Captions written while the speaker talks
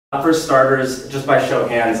For starters, just by show of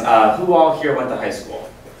hands, who all here went to high school?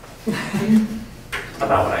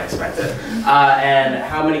 About what I expected. And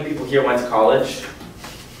how many people here went to college?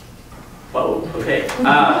 Whoa, okay.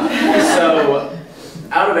 So,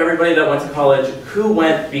 out of everybody that went to college, who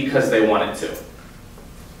went because they wanted to?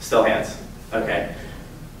 Still hands. Okay.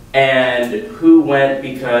 And who went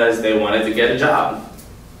because they wanted to get a job?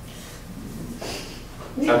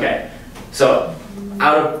 Okay. So,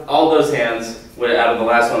 out of all those hands, out of the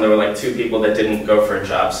last one, there were like 2 people that didn't go for a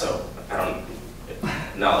job, so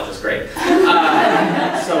knowledge is great. So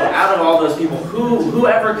out of all those people, who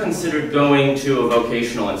ever considered going to a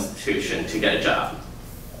vocational institution to get a job?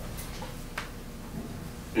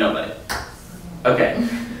 Nobody. Okay.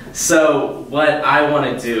 So what I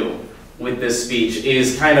want to do with this speech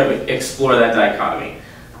is kind of explore that dichotomy.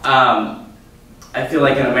 I feel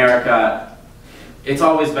like in America, it's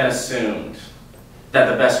always been assumed that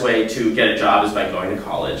the best way to get a job is by going to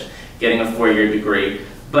college, getting a 4-year degree.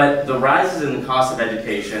 But the rises in the cost of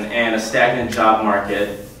education and a stagnant job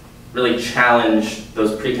market really challenge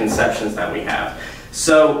those preconceptions that we have.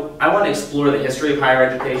 So I want to explore the history of higher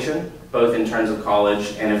education, both in terms of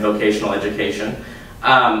college and in vocational education.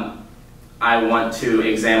 I want to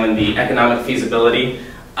examine the economic feasibility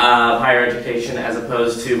of higher education as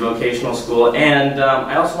opposed to vocational school, and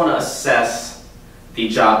I also want to assess the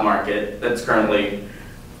job market that's currently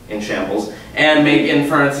in shambles, and make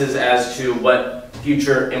inferences as to what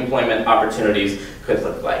future employment opportunities could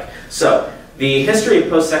look like. So, the history of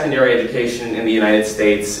post-secondary education in the United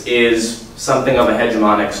States is something of a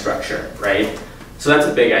hegemonic structure, right? So that's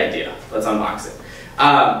a big idea. Let's unbox it.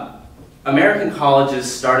 American colleges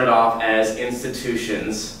started off as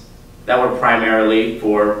institutions that were primarily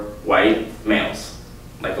for white males,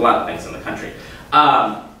 like a lot of things in the country.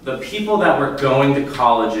 The people that were going to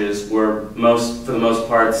colleges were, for the most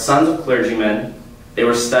part, sons of clergymen. They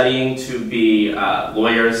were studying to be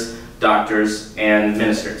lawyers, doctors, and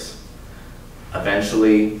ministers.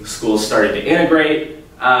 Eventually, schools started to integrate,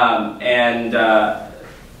 and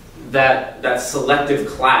that selective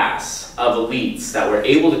class of elites that were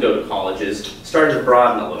able to go to colleges started to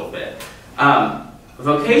broaden a little bit.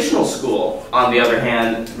 Vocational school, on the other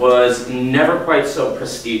hand, was never quite so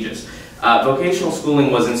prestigious. Vocational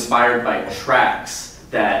schooling was inspired by tracks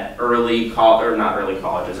that early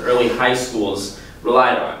high schools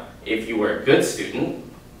relied on. If you were a good student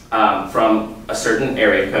from a certain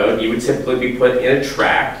area code, you would typically be put in a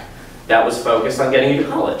track that was focused on getting you to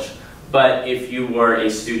college. But if you were a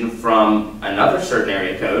student from another certain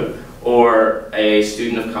area code or a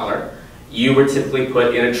student of color, you were typically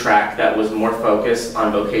put in a track that was more focused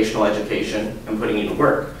on vocational education and putting you to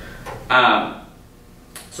work.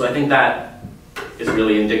 So I think that is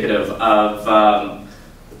really indicative of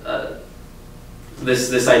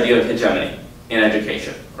this idea of hegemony in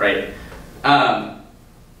education, right?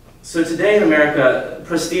 So today in America,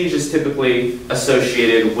 prestige is typically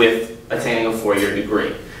associated with attaining a 4-year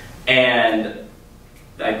degree. And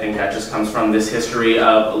I think that just comes from this history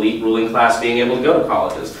of elite ruling class being able to go to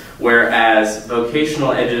colleges, whereas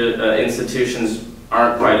vocational institutions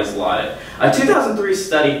aren't quite as lauded. A 2003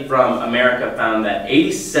 study from America found that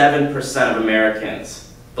 87% of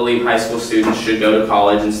Americans believe high school students should go to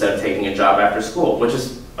college instead of taking a job after school, which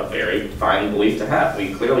is a very fine belief to have.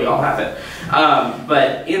 We clearly all have it.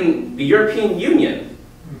 But in the European Union,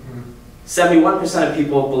 71% of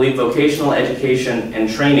people believe vocational education and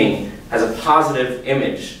training has a positive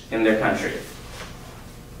image in their country.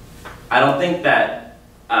 I don't think that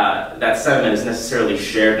that sentiment is necessarily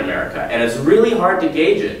shared in America, and it's really hard to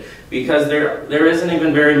gauge it because there isn't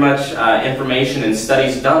even very much information and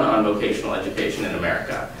studies done on vocational education in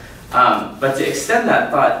America. But to extend that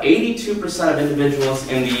thought, 82% of individuals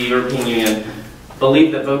in the European Union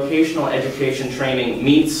believe that vocational education training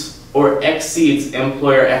meets or exceeds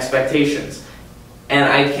employer expectations. And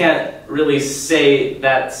I can't really say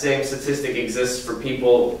that same statistic exists for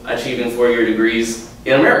people achieving 4-year degrees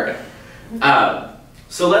in America.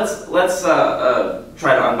 So let's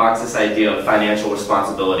try to unbox this idea of financial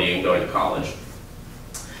responsibility in going to college.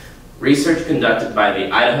 Research conducted by the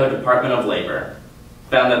Idaho Department of Labor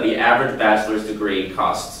found that the average bachelor's degree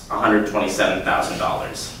costs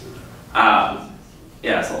 $127,000. Yeah,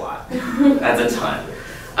 that's a lot. That's a ton.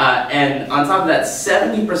 And on top of that,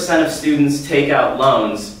 70% of students take out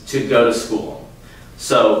loans to go to school.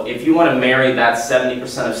 So if you want to marry that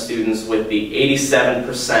 70% of students with the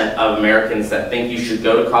 87% of Americans that think you should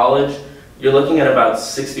go to college, you're looking at about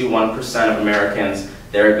 61% of Americans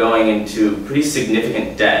that are going into pretty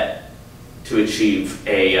significant debt to achieve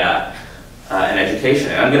a and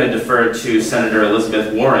education. And I'm going to defer to Senator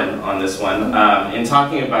Elizabeth Warren on this one. In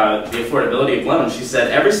talking about the affordability of loans, she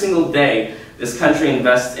said, every single day this country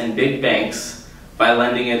invests in big banks by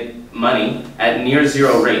lending it money at near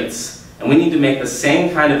zero rates. And we need to make the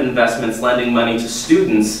same kind of investments lending money to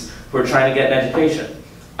students who are trying to get an education.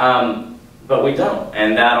 But we don't.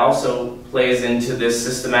 And that also plays into this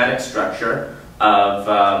systematic structure of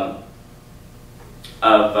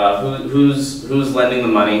who's lending the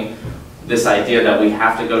money, this idea that we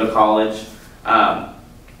have to go to college.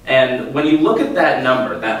 And when you look at that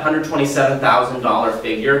number, that $127,000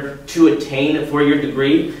 figure to attain a four-year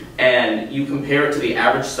degree, and you compare it to the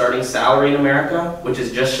average starting salary in America, which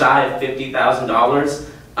is just shy of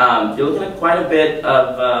 $50,000, you're looking at quite a bit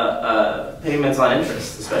of payments on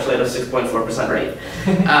interest, especially at a 6.4% rate.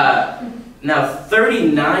 Now,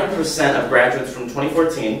 39% of graduates from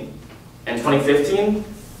 2014 and 2015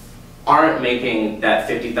 aren't making that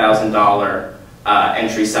 $50,000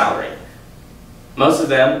 entry salary. Most of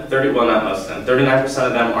them, well not most of them, 39%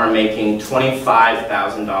 of them are making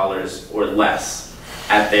 $25,000 or less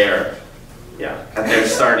at their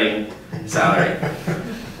starting salary.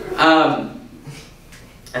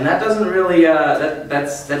 And that doesn't really, that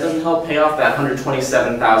doesn't help pay off that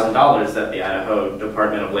 $127,000 that the Idaho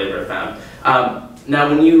Department of Labor found. Now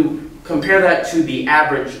when you compare that to the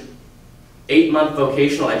average 8-month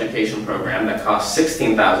vocational education program that costs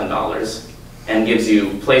 $16,000 and gives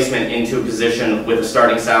you placement into a position with a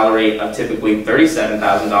starting salary of typically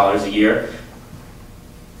 $37,000 a year,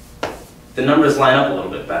 the numbers line up a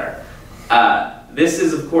little bit better. This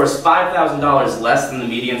is, of course, $5,000 less than the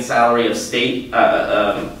median salary of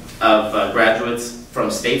graduates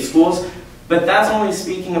from state schools, but that's only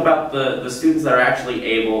speaking about the students that are actually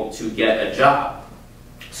able to get a job.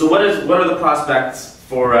 So what are the prospects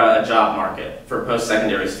for a job market for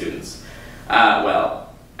post-secondary students? Well,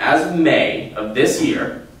 as of May of this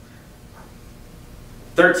year,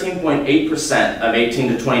 13.8% of 18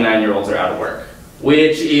 to 29-year-olds are out of work,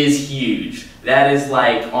 which is huge. That is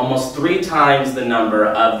like almost 3 times the number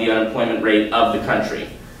of the unemployment rate of the country.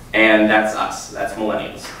 And that's us, that's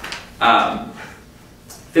millennials.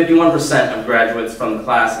 51% of graduates from the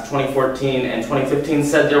class of 2014 and 2015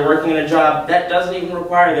 said they're working in a job that doesn't even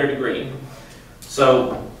require their degree.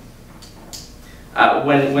 So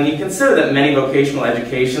when you consider that many vocational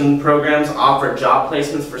education programs offer job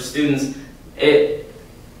placements for students, it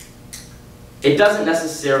doesn't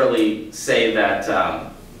necessarily say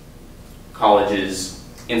that college is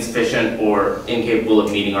insufficient or incapable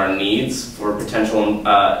of meeting our needs for potential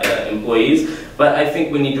employees, but I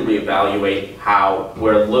think we need to reevaluate how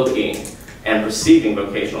we're looking and perceiving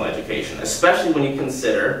vocational education, especially when you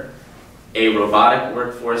consider a robotic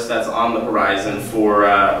workforce that's on the horizon for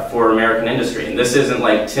American industry. And this isn't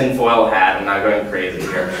like tinfoil hat, I'm not going crazy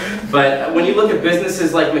here. But when you look at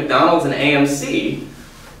businesses like McDonald's and AMC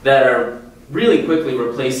that are really quickly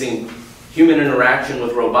replacing human interaction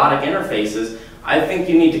with robotic interfaces, I think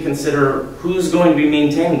you need to consider who's going to be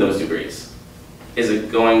maintaining those degrees. Is it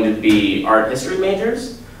going to be art history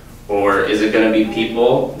majors? Or is it going to be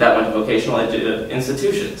people that went to vocational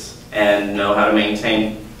institutions and know how to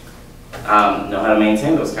maintain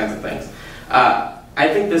those kinds of things? I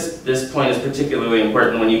think this point is particularly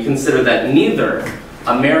important when you consider that neither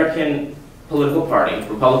American political party,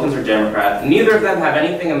 Republicans or Democrat, neither of them have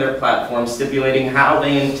anything in their platform stipulating how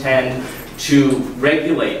they intend to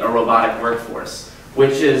regulate a robotic workforce,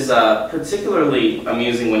 which is particularly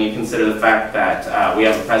amusing when you consider the fact that we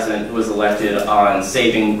have a president who was elected on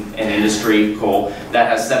saving an industry, coal, that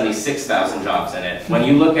has 76,000 jobs in it. When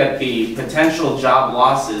you look at the potential job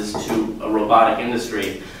losses to a robotic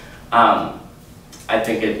industry, I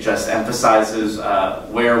think it just emphasizes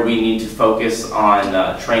where we need to focus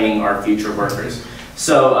on training our future workers.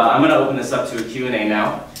 So I'm going to open this up to a Q&A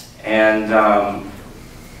now, and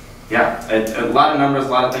yeah, a lot of numbers, a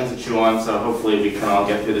lot of things to chew on, so hopefully we can all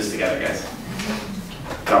get through this together, guys.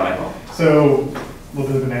 Go, Michael. So, a little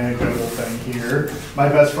bit of an anecdotal thing here. My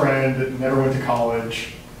best friend never went to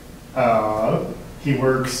college. He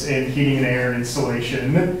works in heating and air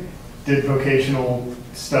installation, did vocational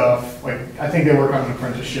stuff. Like, I think they work on an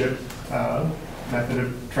apprenticeship method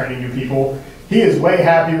of training new people. He is way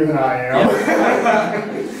happier than I am.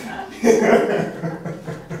 Yeah.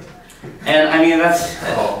 And I mean, that's,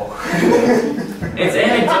 it's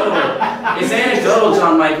anecdotal,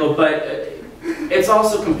 John Michael, but it's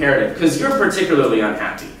also comparative, because you're particularly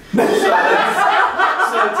unhappy. So to say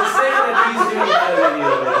that he's doing better than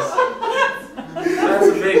you is, that's a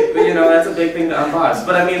big, that's a big thing to unbox.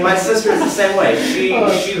 But I mean, my sister is the same way.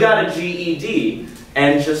 She got a GED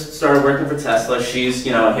and just started working for Tesla. She's,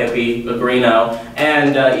 you know, a hippie, a greeno,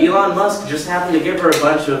 and Elon Musk just happened to give her a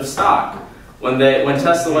bunch of stock. When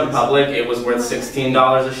Tesla went public, it was worth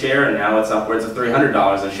 $16 a share, and now it's upwards of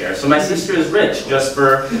 $300 a share. So my sister is rich just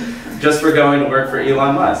for going to work for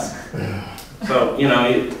Elon Musk. So, you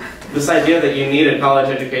know, this idea that you need a college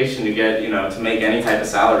education to get, you know, to make any type of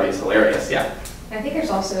salary is hilarious. Yeah. I think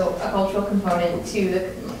there's also a cultural component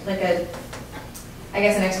to I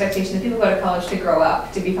guess an expectation that people go to college to grow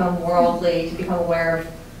up, to become worldly, to become aware of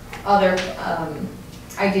other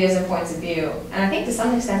ideas and points of view. And I think to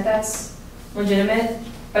some extent that's legitimate,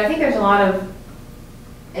 but I think there's a lot of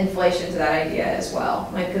inflation to that idea as well.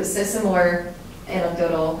 Like, it's a similar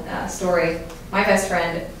anecdotal story. My best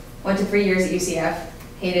friend went to 3 years at UCF,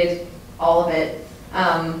 hated all of it,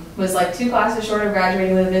 was like 2 classes short of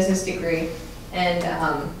graduating with a business degree, and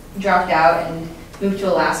dropped out and moved to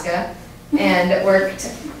Alaska and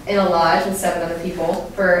worked in a lodge with 7 other people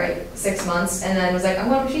for like 6 months, and then was like, I'm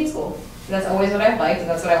going to machine school. And that's always what I've liked, and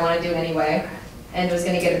that's what I want to do anyway, and was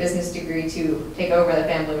going to get a business degree to take over the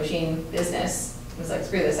family machine business. I was like,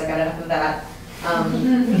 screw this, I got enough of that.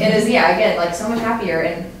 It is, yeah, again, like so much happier,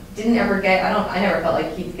 and didn't ever get, I never felt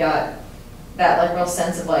like Keith got that like real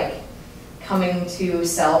sense of like coming to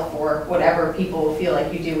self, or whatever people feel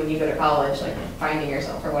like you do when you go to college, like finding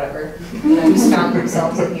yourself or whatever, you know, who's found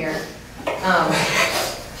themselves in here.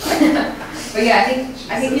 But yeah,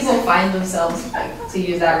 I think people find themselves, like, to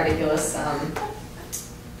use that ridiculous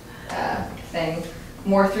thing,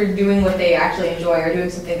 more through doing what they actually enjoy, or doing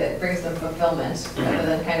something that brings them fulfillment, rather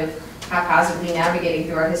than kind of haphazardly navigating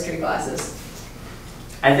through our history classes.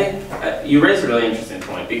 I think you raise a really interesting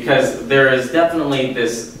point, because there is definitely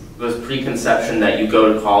this preconception that you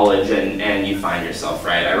go to college and you find yourself,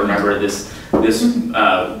 right? I remember this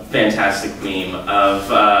fantastic meme of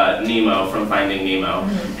Nemo from Finding Nemo,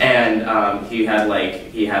 and he had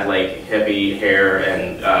like hippie hair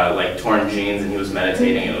and like torn jeans, and he was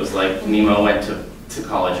meditating. It was like Nemo went to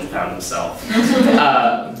college and found himself.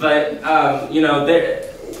 But you know,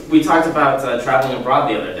 we talked about traveling abroad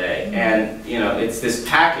the other day, and you know, it's this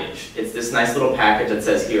package. It's this nice little package that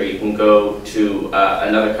says, here, you can go to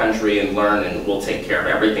another country and learn, and we'll take care of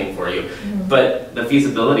everything for you. But the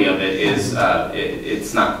feasibility of it is,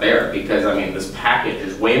 it's not there, because I mean, this package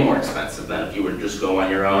is way more expensive than if you were to just go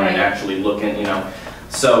on your own and actually look in, you know.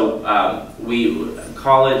 So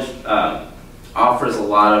college offers a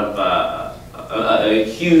lot of a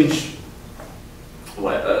huge.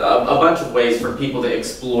 A bunch of ways for people to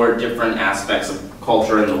explore different aspects of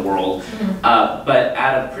culture in the world, but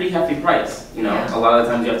at a pretty hefty price. You know, a lot of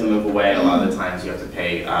the times you have to move away. A lot of the times you have to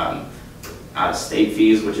pay out-of-state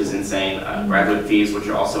fees, which is insane. Graduate fees, which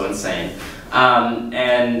are also insane.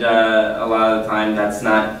 And a lot of the time, that's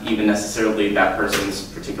not even necessarily that person's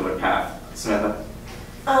particular path. Samantha?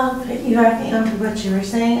 You backing up to what you were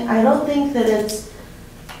saying, I don't think that it's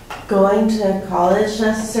going to college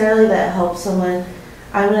necessarily that helps someone.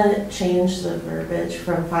 I'm going to change the verbiage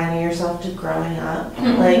from finding yourself to growing up,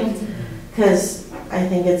 like, because I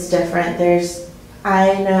think it's different.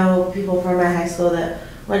 I know people from my high school that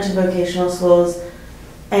went to vocational schools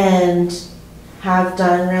and have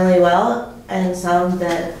done really well, and some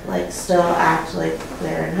that like still act like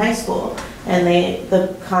they're in high school, and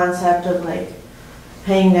the concept of like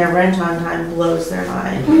paying their rent on time blows their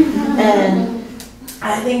mind. And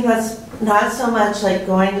I think that's not so much like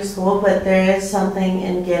going to school, but there is something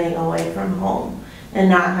in getting away from home and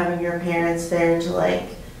not having your parents there to like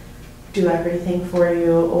do everything for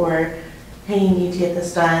you, or hey, you need to get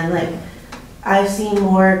this done. Like, I've seen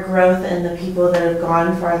more growth in the people that have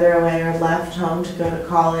gone farther away or left home to go to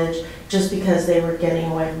college just because they were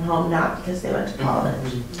getting away from home, not because they went to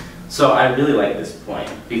college. So I really like this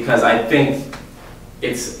point, because I think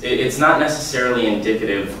it's not necessarily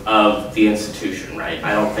indicative of the institution, right?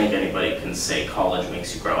 I don't think anybody can say college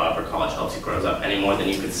makes you grow up or college helps you grow up any more than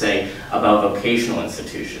you could say about vocational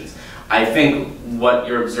institutions. I think what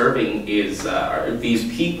you're observing is are these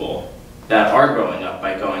people that are growing up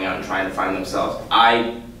by going out and trying to find themselves.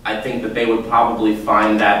 I think that they would probably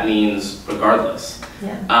find that means regardless.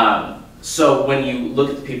 Yeah. So when you look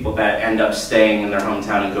at the people that end up staying in their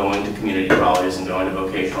hometown and going to community colleges and going to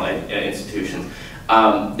vocational institutions,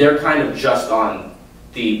 they're kind of just on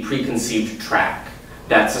the preconceived track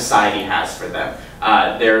that society has for them.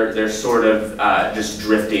 They're sort of just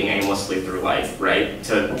drifting aimlessly through life, right?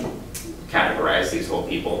 To categorize these whole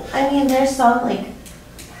people. I mean, there's some like,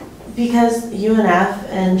 because UNF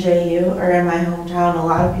and JU are in my hometown, a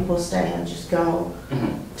lot of people stay and just go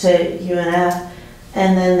to UNF.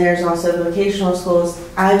 And then there's also vocational schools.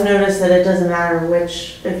 I've noticed that it doesn't matter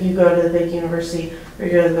which, if you go to the big university or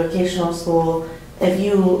you go to the vocational school, if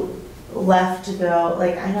you left to go,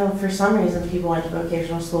 like, I know for some reason people went to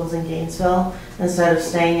vocational schools in Gainesville instead of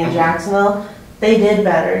staying in Jacksonville. They did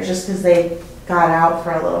better just because they got out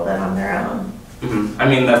for a little bit on their own. I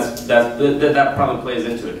mean, that probably plays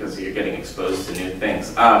into it because you're getting exposed to new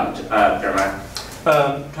things. Jeremiah?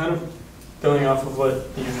 Kind of going off of what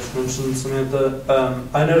you just mentioned, Samantha,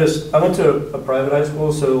 I noticed, I went to a private high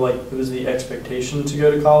school, so like it was the expectation to go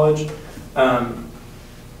to college.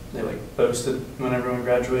 They like boasted when everyone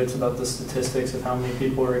graduates about the statistics of how many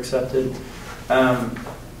people are accepted,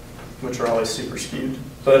 which are always super skewed.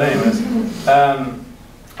 But anyways,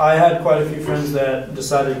 I had quite a few friends that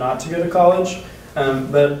decided not to go to college,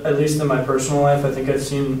 but at least in my personal life, I think I've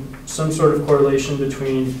seen some sort of correlation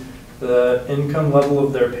between the income level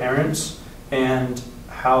of their parents and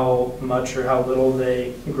how much or how little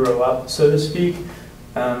they grow up, so to speak.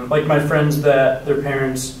 Like my friends that their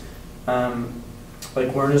parents like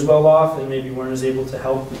weren't as well off and maybe weren't as able to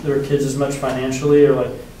help their kids as much financially or like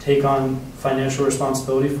take on financial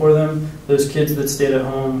responsibility for them. Those kids that stayed at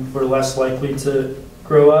home were less likely to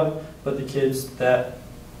grow up, but the kids that,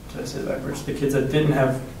 did I say it backwards? The kids that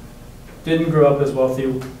didn't grow up as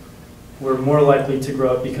wealthy were more likely to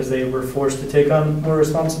grow up because they were forced to take on more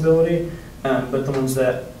responsibility. But the ones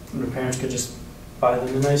that their parents could just buy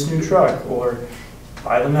them a nice new truck or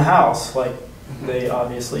buy them a house, like they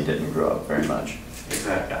obviously didn't grow up very much.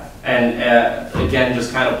 Exactly. And again,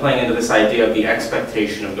 just kind of playing into this idea of the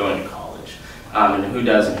expectation of going to college and who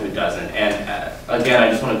does and who doesn't. And again, I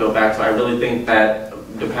just want to go back to, I really think that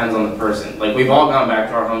depends on the person. Like we've all gone back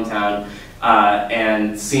to our hometown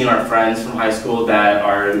and seen our friends from high school that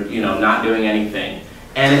are, you know, not doing anything.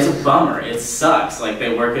 And it's a bummer. It sucks. Like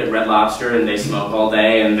they work at Red Lobster and they smoke all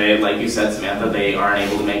day and they, like you said, Samantha, they aren't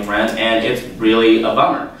able to make rent and it's really a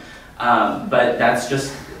bummer. But that's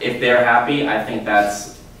just, if they're happy, I think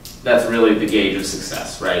that's really the gauge of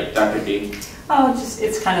success, right? Dr. D? Oh,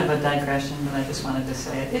 it's kind of a digression, but I just wanted to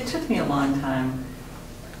say it. It took me a long time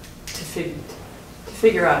to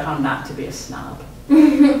figure out how not to be a snob.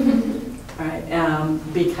 Right?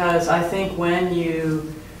 Because I think when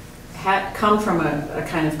you come from a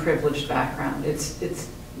kind of privileged background, it's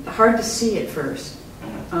hard to see at first.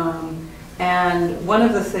 And one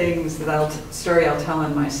of the things that story I'll tell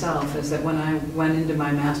on myself is that when I went into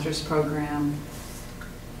my master's program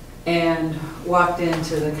and walked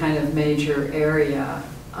into the kind of major area,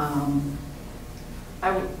 I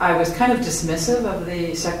was kind of dismissive of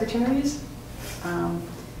the secretaries. And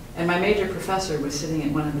my major professor was sitting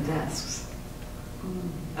at one of the desks,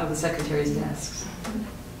 of the secretary's desks.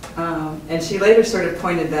 And she later sort of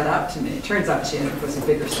pointed that out to me. It turns out she was a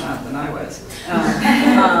bigger snob than I was.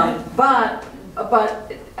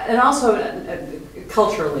 And also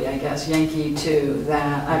culturally, I guess, Yankee too,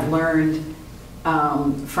 that I've learned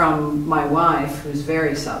from my wife, who's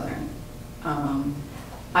very Southern.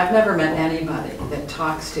 I've never met anybody that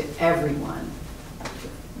talks to everyone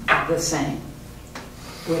the same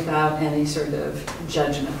without any sort of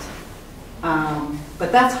judgment.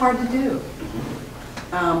 But that's hard to do.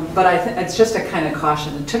 But it's just a kind of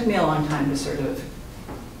caution. It took me a long time to sort of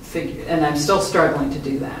figure, and I'm still struggling to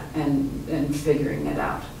do that and figuring it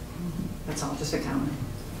out. That's all, just a comment.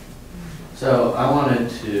 So I wanted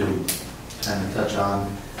to kind of touch on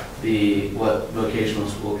what vocational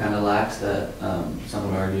school kind of lacks that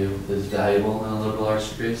some would argue is valuable in a liberal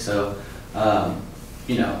arts degree. So,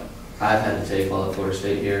 you know, I've had to take, while at Florida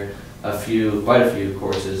State here, quite a few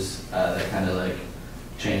courses that kind of like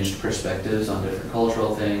changed perspectives on different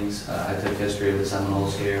cultural things. I took history of the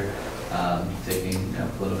Seminoles here, taking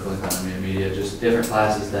political economy and media, just different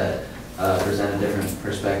classes that present a different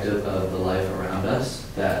perspective of the life around us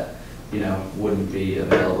that, you know, wouldn't be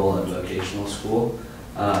available in vocational school.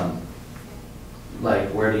 Like,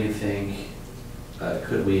 where do you think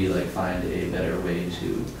could we like find a better way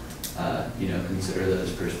to you know, consider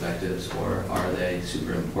those perspectives, or are they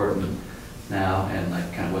super important now? And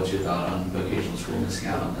like, kind of what's your thought on vocational school missing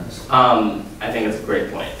out on this? I think it's a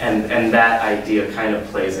great point, and that idea kind of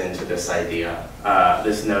plays into this idea,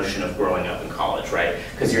 this notion of growing up in college, right?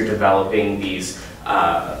 Because you're developing these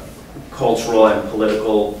cultural and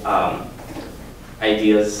political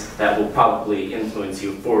ideas that will probably influence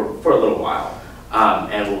you for a little while.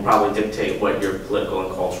 And will probably dictate what your political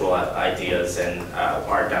and cultural ideas and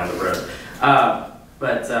are down the road.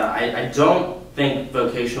 But I don't think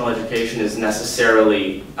vocational education is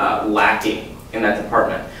necessarily lacking in that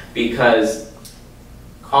department, because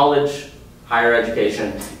college, higher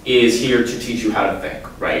education, is here to teach you how to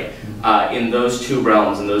think, right? In those two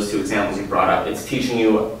realms, in those two examples you brought up, it's teaching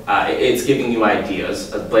you, it's giving you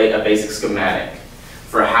ideas, a basic schematic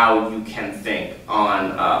for how you can think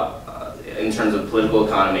on in terms of political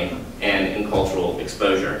economy and in cultural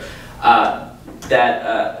exposure,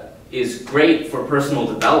 that is great for personal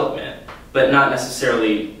development, but not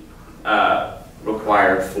necessarily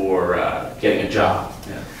required for getting a job.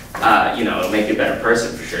 You know, it'll make you a better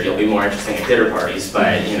person for sure. You'll be more interesting at dinner parties,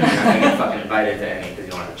 but you know, you're not gonna get fucking invited to any because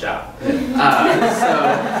you don't have a job.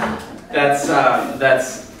 So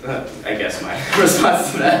that's I guess my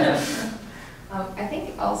response to that. I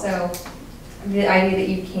think also the idea that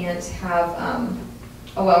you can't have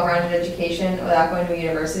a well-rounded education without going to a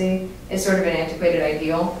university is sort of an antiquated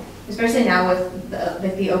ideal, especially now with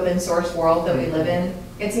the open source world that we live in.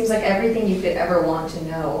 It seems like everything you could ever want to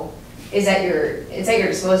know is at your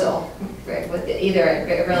disposal, right? With either at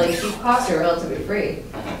a really cheap cost or relatively free.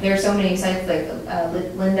 There are so many sites like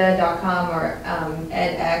lynda.com or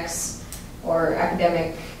edX or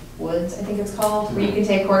Academic Woods, I think it's called, where you can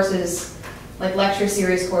take courses, like lecture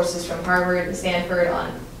series courses from Harvard and Stanford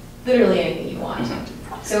on literally anything you want.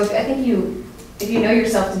 So I think if you know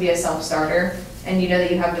yourself to be a self-starter and you know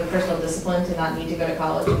that you have the personal discipline to not need to go to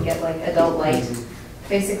college and get like adult light,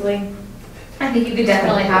 basically, I think you could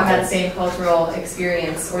definitely have that same cultural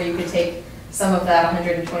experience, or you could take some of that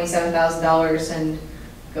 $127,000 and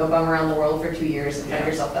go bum around the world for 2 years and find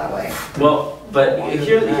yourself that way. Well, but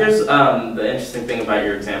here's the interesting thing about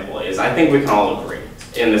your example is I think we can all agree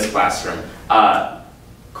in this classroom.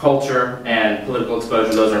 Culture and political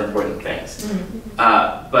exposure, those are important things.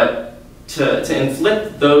 But to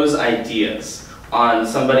inflict those ideas on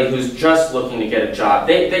somebody who's just looking to get a job,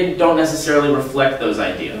 they don't necessarily reflect those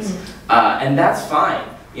ideas. And that's fine.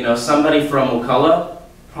 You know, somebody from McCullough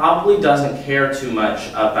probably doesn't care too much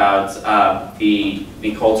about the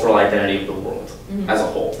cultural identity of the world as a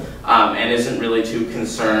whole, and isn't really too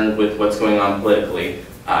concerned with what's going on politically,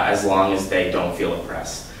 as long as they don't feel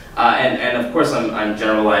oppressed. And of course, I'm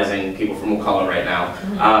generalizing people from McCullough right now,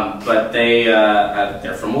 but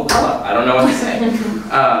they're from McCullough. I don't know what to say.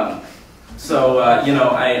 So you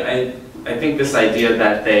know, I think this idea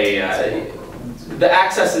that the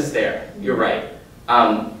access is there. You're right,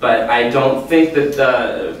 but I don't think that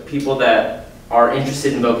the people that are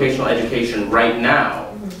interested in vocational education right now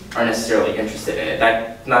are necessarily interested in it.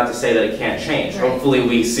 That's not to say that it can't change. Right. Hopefully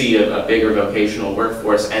we see a bigger vocational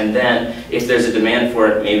workforce, and then if there's a demand for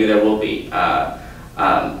it, maybe there will be a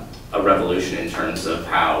revolution in terms of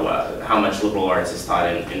how much liberal arts is taught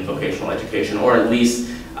in vocational education, or at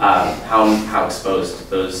least how exposed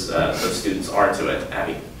those students are to it.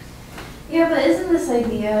 Abby? Yeah, but isn't this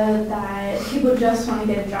idea that people just want to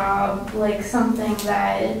get a job like something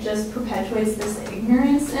that just perpetuates this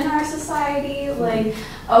ignorance in our society? Like,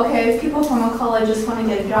 okay, if people from McCullough just want to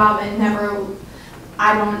get a job and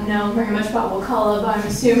I don't know very much about McCullough, but I'm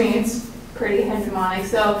assuming it's pretty hegemonic.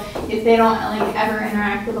 So if they don't like ever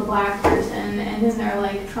interact with a black person and then they're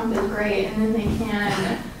like, Trump is great, and then they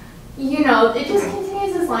can, you know, it just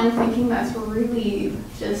continues this line of thinking that's really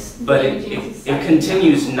just. But it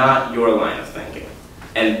continues not your line of thinking,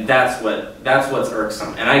 and that's what's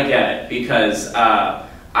irksome. And I get it, because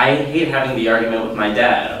I hate having the argument with my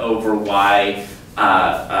dad over why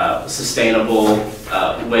sustainable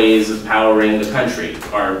ways of powering the country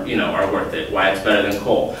are worth it, why it's better than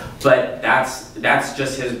coal. But that's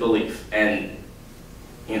just his belief, and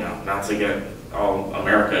not to get all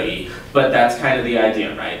America-y, but that's kind of the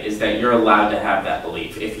idea, right? Is that you're allowed to have that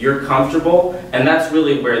belief if you're comfortable, and that's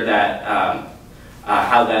really where that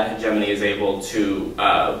how that hegemony is able to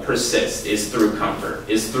persist, is through comfort,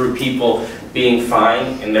 is through people being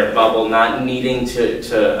fine in their bubble, not needing to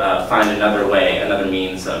find another way, another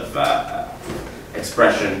means of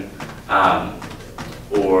expression,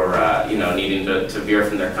 or needing to veer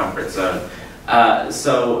from their comfort zone.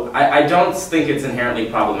 So I don't think it's inherently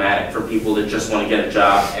problematic for people to just want to get a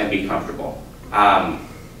job and be comfortable.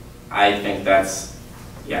 I think that's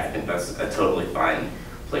a totally fine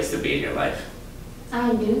place to be in your life.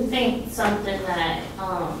 I do think something that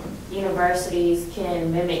universities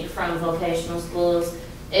can mimic from vocational schools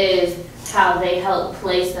is how they help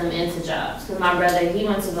place them into jobs. Because my brother, he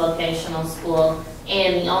went to vocational school,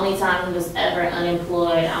 and the only time he was ever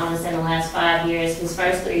unemployed, I want to say in the last 5 years, his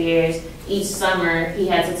first 3 years, each summer he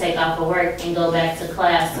had to take off of work and go back to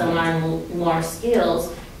class to learn more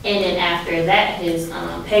skills. And then after that, his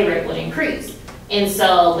pay rate would increase. And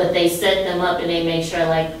so, but they set them up and they make sure,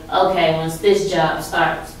 like, okay, once this job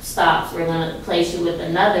stops, we're going to place you with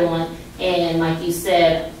another one. And like you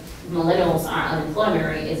said, millennials, our unemployment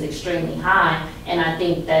rate is extremely high. And I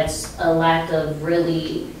think that's a lack of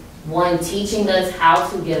really, one, teaching us how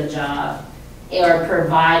to get a job, or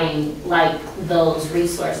providing like those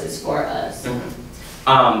resources for us.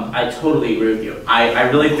 I totally agree with you. I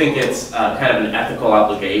really think it's kind of an ethical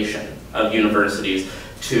obligation of universities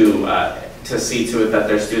to see to it that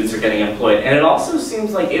their students are getting employed. And it also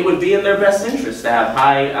seems like it would be in their best interest to have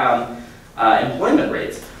high employment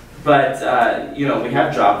rates. But, you know, we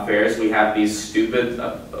have job fairs, we have these stupid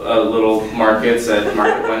little markets at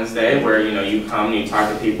Market Wednesday where, you know, you come and you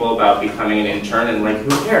talk to people about becoming an intern and like, who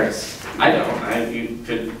cares? I don't, you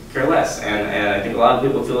could care less. And I think a lot of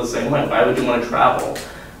people feel the same way. Why would you want to travel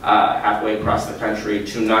halfway across the country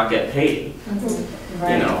to not get paid?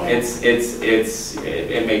 You know,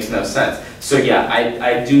 it makes no sense. So yeah,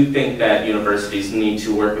 I do think that universities need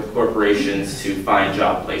to work with corporations to find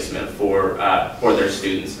job placement for their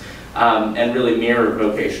students. And really mirror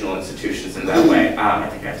vocational institutions in that way. I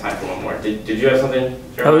think I have time for one more. Did you have something,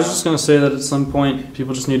 Jeremiah? I was just going to say that at some point,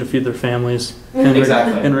 people just need to feed their families.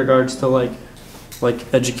 Exactly. In regards to like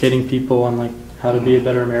educating people on like how to be a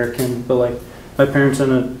better American. But like my parents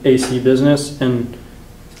own an AC business, and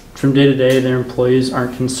from day to day, their employees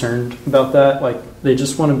aren't concerned about that. Like they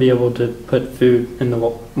just want to be able to put food in the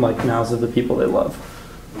like mouths of the people they love.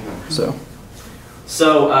 So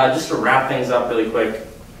just to wrap things up really quick.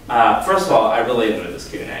 First of all, I really enjoyed this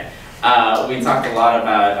Q&A. We talked a lot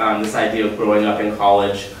about this idea of growing up in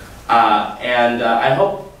college, and I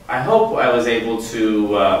hope I was able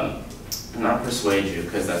to not persuade you,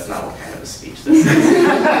 because that's not what kind of a speech this is,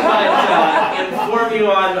 but inform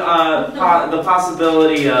you on the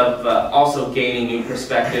possibility of also gaining new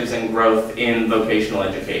perspectives and growth in vocational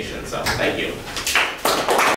education. So, thank you.